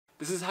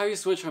This is how you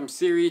switch from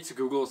Siri to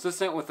Google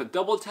Assistant with a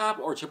double tap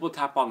or triple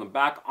tap on the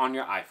back on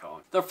your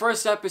iPhone. The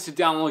first step is to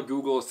download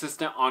Google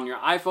Assistant on your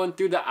iPhone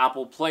through the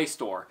Apple Play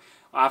Store.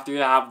 After you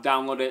have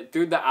downloaded it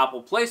through the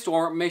Apple Play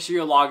Store, make sure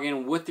you log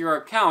in with your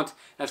account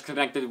that's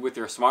connected with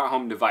your smart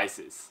home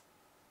devices.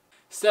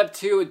 Step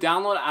 2,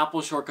 download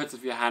Apple Shortcuts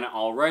if you hadn't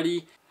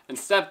already. And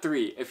step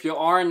 3, if you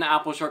are in the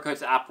Apple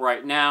Shortcuts app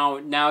right now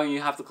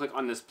you have to click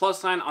on this plus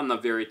sign on the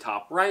very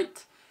top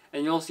right,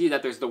 and you'll see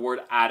that there's the word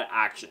Add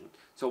Action.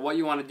 So what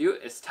you want to do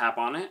is tap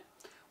on it.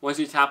 Once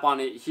you tap on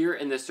it here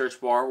in the search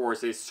bar where it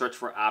says search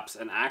for apps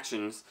and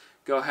actions,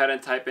 go ahead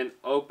and type in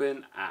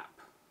Open App.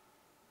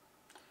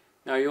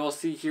 Now you will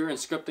see here in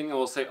scripting it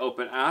will say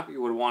Open App.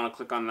 You would want to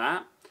click on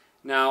that.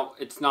 Now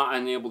it's not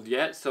enabled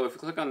yet, so if you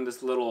click on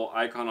this little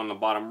icon on the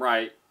bottom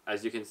right,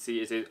 as you can see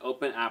it says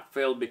Open App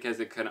failed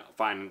because it couldn't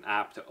find an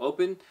app to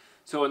open.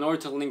 So in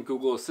order to link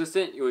Google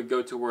Assistant, you would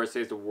go to where it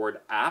says the word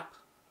app.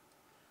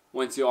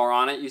 Once you are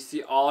on it, you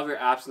see all of your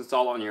apps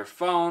installed on your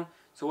phone.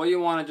 So what you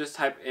want to just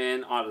type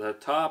in on the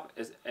top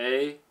is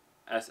ASSISTANT,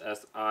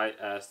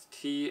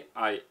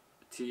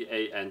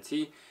 and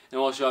it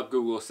will show up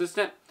Google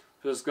Assistant.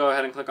 So just go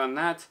ahead and click on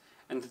that.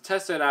 And to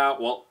test it out,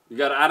 well, you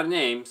got to add a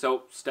name.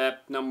 So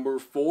step number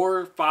 4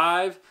 or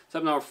 5,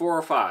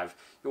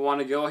 you'll want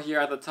to go here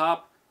at the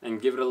top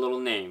and give it a little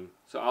name.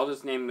 So I'll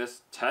just name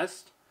this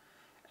Test.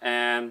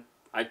 And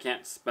I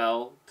can't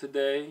spell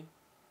today,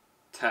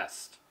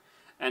 Test.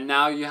 And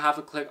now you have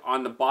to click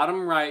on the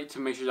bottom right to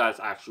make sure that it's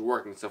actually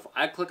working. So if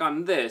I click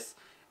on this,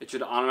 it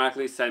should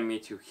automatically send me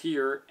to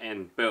here,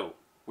 and boom,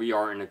 we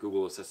are in the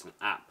Google Assistant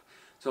app.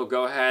 So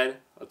go ahead,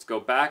 let's go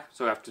back.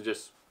 So what I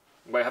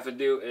have to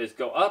do is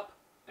go up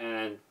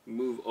and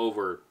move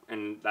over,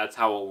 and that's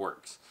how it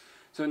works.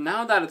 So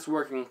now that it's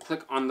working,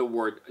 click on the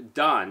word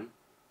Done,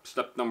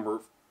 step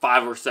number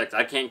 5 or 6.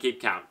 I can't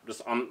keep count,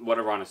 just on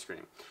whatever on the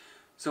screen.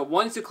 So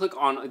once you click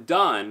on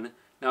Done,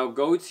 now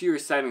go to your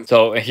settings.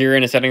 So here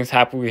in the settings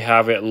tab, we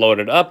have it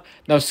loaded up.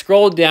 Now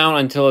scroll down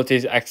until it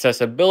says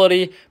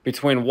accessibility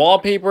between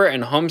wallpaper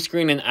and home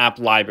screen and app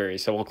library.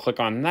 So we'll click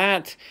on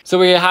that. So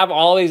we have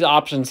all these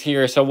options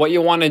here. So what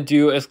you want to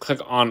do is click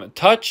on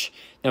touch.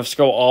 Now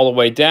scroll all the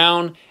way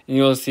down and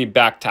you'll see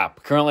back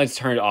tap. Currently it's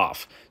turned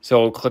off.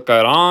 So click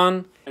that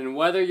on. And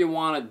whether you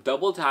want to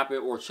double tap it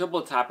or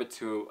triple tap it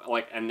to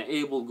like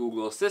enable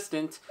Google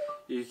Assistant,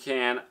 you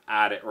can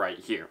add it right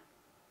here.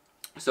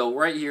 So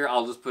right here,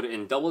 I'll just put it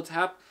in double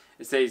tap.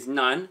 It says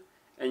none,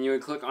 and you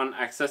would click on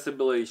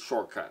accessibility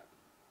shortcut.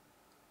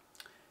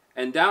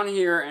 And down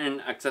here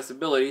in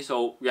accessibility,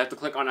 so you have to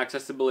click on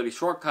accessibility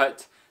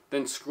shortcut,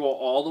 then scroll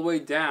all the way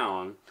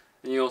down,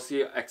 and you'll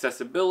see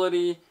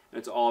accessibility, and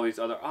it's all these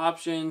other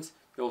options.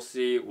 You'll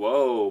see,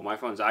 whoa, my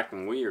phone's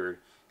acting weird.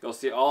 You'll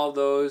see all of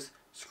those,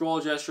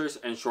 scroll gestures,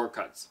 and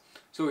shortcuts.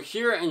 So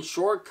here in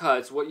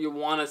shortcuts, what you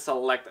want to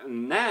select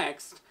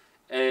next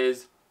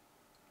is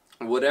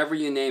whatever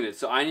you name it.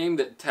 So I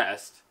named it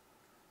Test.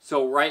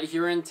 So right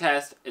here in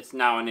Test, it's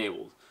now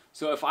enabled.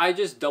 So if I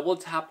just double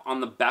tap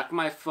on the back of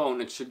my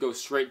phone, it should go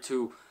straight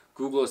to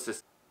Google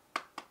Assistant.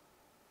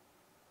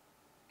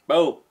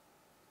 Boom.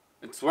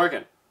 It's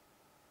working.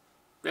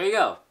 There you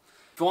go.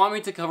 If you want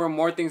me to cover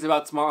more things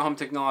about smart home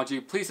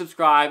technology, please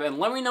subscribe and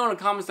let me know in the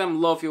comments down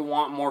below if you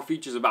want more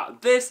features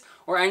about this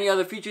or any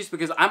other features,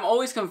 because I'm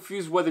always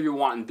confused whether you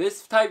want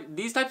these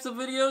types of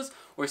videos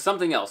or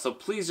something else. So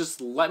please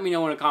just let me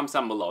know in the comments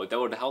down below. That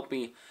would help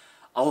me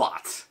a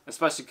lot,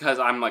 especially because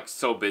I'm like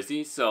so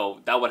busy.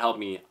 So that would help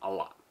me a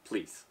lot.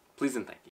 Please and thank you.